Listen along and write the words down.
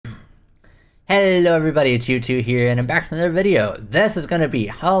Hello everybody, it's U2 here, and I'm back with another video. This is going to be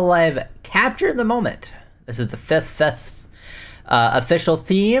Hololive Capture the Moment. This is the Fes Official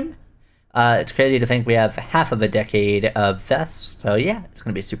Theme. It's crazy to think we have half of a decade of Fes, so yeah, it's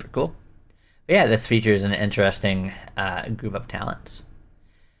going to be super cool. But yeah, this features an interesting group of talents.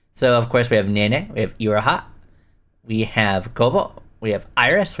 So of course we have Nene, we have Iroha, we have Kobo, we have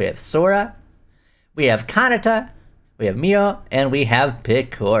Iris, we have Sora, we have Kanata, we have Mio, and we have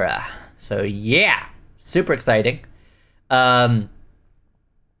Picora. So yeah, super exciting. I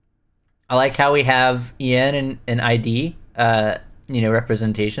like how we have EN and ID,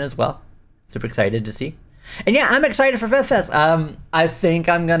 representation as well. Super excited to see. And yeah, I'm excited for Fes. I think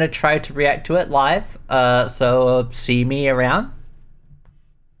I'm gonna try to react to it live. So see me around.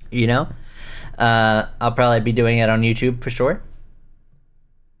 I'll probably be doing it on YouTube for sure.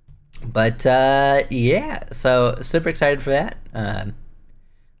 But yeah, so super excited for that.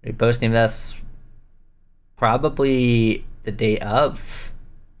 We're posting this probably the day of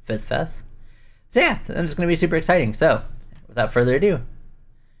Fes. So yeah, it's going to be super exciting. So without further ado,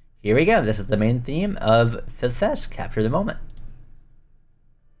 here we go. This is the main theme of Fes, Capture the Moment.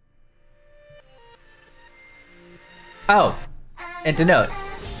 Oh, and to note,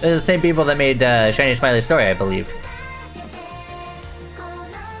 they're the same people that made Shiny Smiley Story, I believe.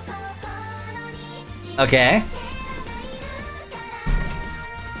 Okay.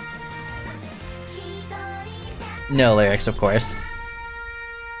 No lyrics, of course.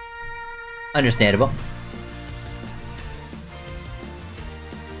 Understandable.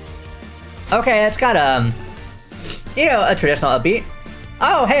 Okay, it's got a traditional upbeat.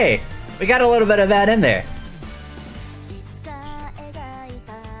 Oh, hey, we got a little bit of that in there.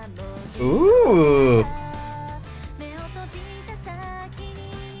 Ooh.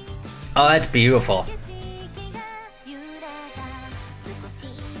 Oh, that's beautiful.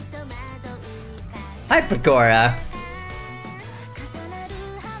 Hi, Picora.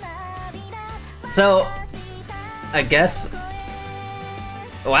 So, I guess...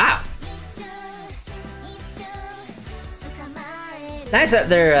 Wow. Nice that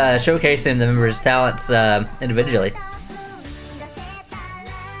they're showcasing the members' talents individually.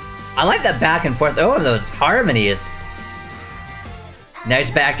 I like that back and forth. Oh, those harmonies. Nice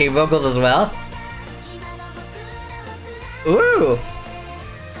backing vocals as well. Ooh.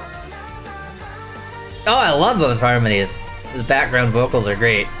 Oh, I love those harmonies. Those background vocals are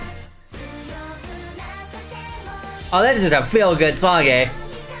great. Oh, that is just a feel-good song, eh?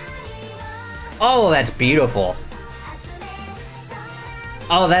 Oh, that's beautiful.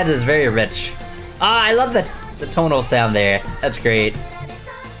 Oh, that is very rich. Oh, I love the tonal sound there. That's great.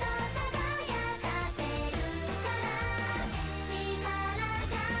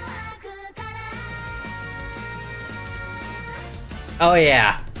 Oh,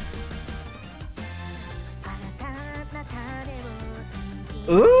 yeah.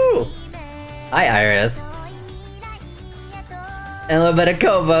 Ooh! Hi, Iris. And a little bit of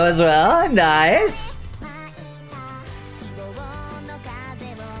Kobo as well. Nice!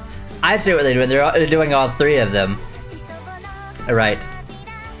 I see what they're doing. They're doing all three of them. Alright.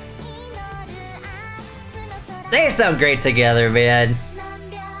 They sound great together, man.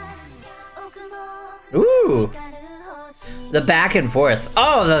 Ooh! The back and forth.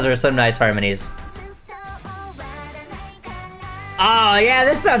 Oh, those are some nice harmonies. Oh, yeah,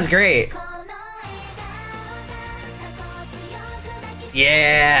 this sounds great.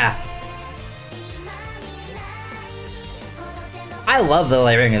 Yeah. I love the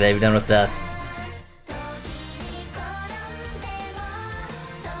layering that they've done with this.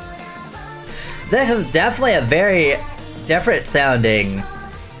 This is definitely a very different sounding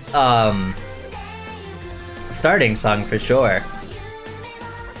starting song for sure.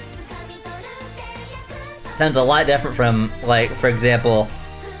 Sounds a lot different from, like, for example,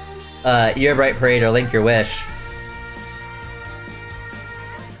 Your Bright Parade or Link Your Wish.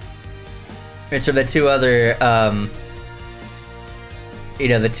 Which are the two other,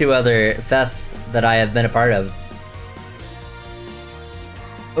 the two other fests that I have been a part of.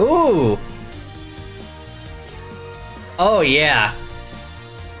 Ooh! Oh, yeah.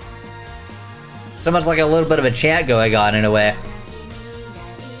 It's almost like a little bit of a chant going on in a way.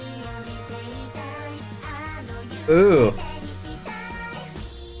 Ooh.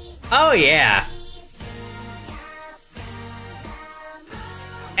 Oh, yeah.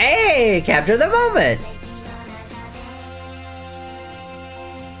 Hey, capture the moment.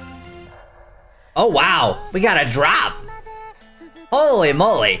 Oh, wow. We got a drop. Holy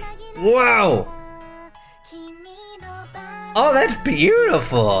moly. Whoa. Oh, that's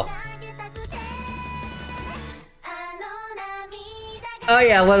beautiful. Oh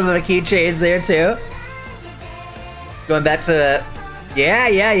yeah, a little bit of key change there too. Going back to,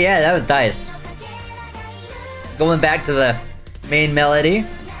 yeah, that was nice. Going back to the main melody.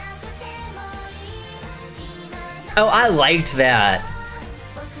 Oh, I liked that.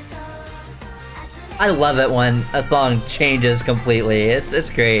 I love it when a song changes completely. It's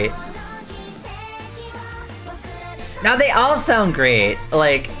great. Now they all sound great.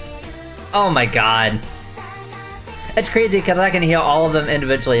 Like, oh my god. It's crazy because I can hear all of them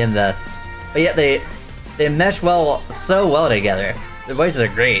individually in this. But yet they mesh so well together. Their voices are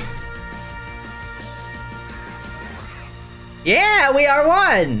great. Yeah, we are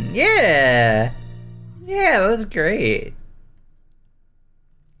one! Yeah! Yeah, that was great.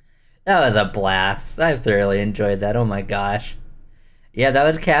 That was a blast. I thoroughly enjoyed that. Oh my gosh. Yeah, that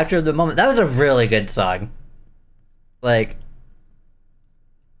was Capture the Moment. That was a really good song. Like,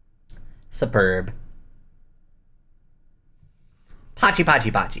 superb. Pachi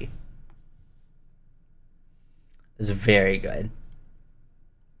Pachi Pachi. It was very good.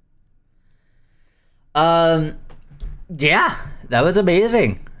 Yeah, that was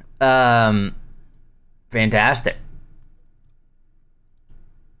amazing. Fantastic.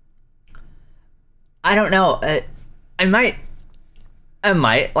 I don't know. I might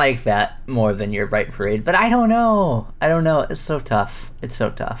like that more than your Bright Parade, but I don't know. I don't know. It's so tough. It's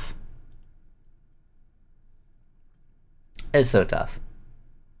so tough. It's so tough.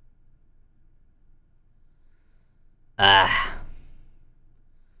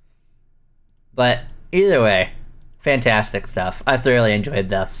 But either way, fantastic stuff. I thoroughly enjoyed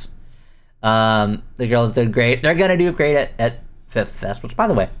this. The girls did great. They're gonna do great at Fifth Fest, which, by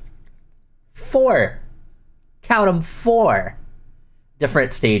the way, 4, count them, 4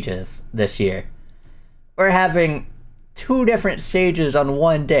 different stages this year. We're having 2 different stages on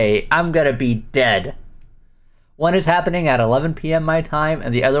one day. I'm gonna be dead. One is happening at 11 p.m. my time,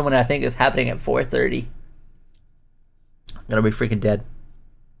 and the other one I think is happening at 4:30. I'm gonna be freaking dead.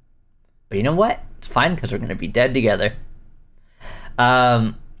 But you know what? It's fine because we're gonna be dead together.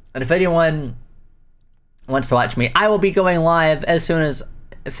 And if anyone wants to watch me, I will be going live as soon as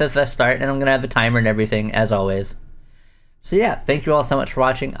Fifth Fest start, and I'm gonna have a timer and everything as always. So yeah, thank you all so much for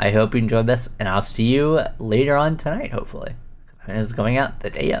watching. I hope you enjoyed this, and I'll see you later on tonight, hopefully. It's going out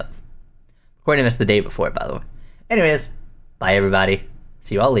the day of. Recording this the day before, by the way. Anyways, bye everybody.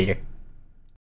 See you all later.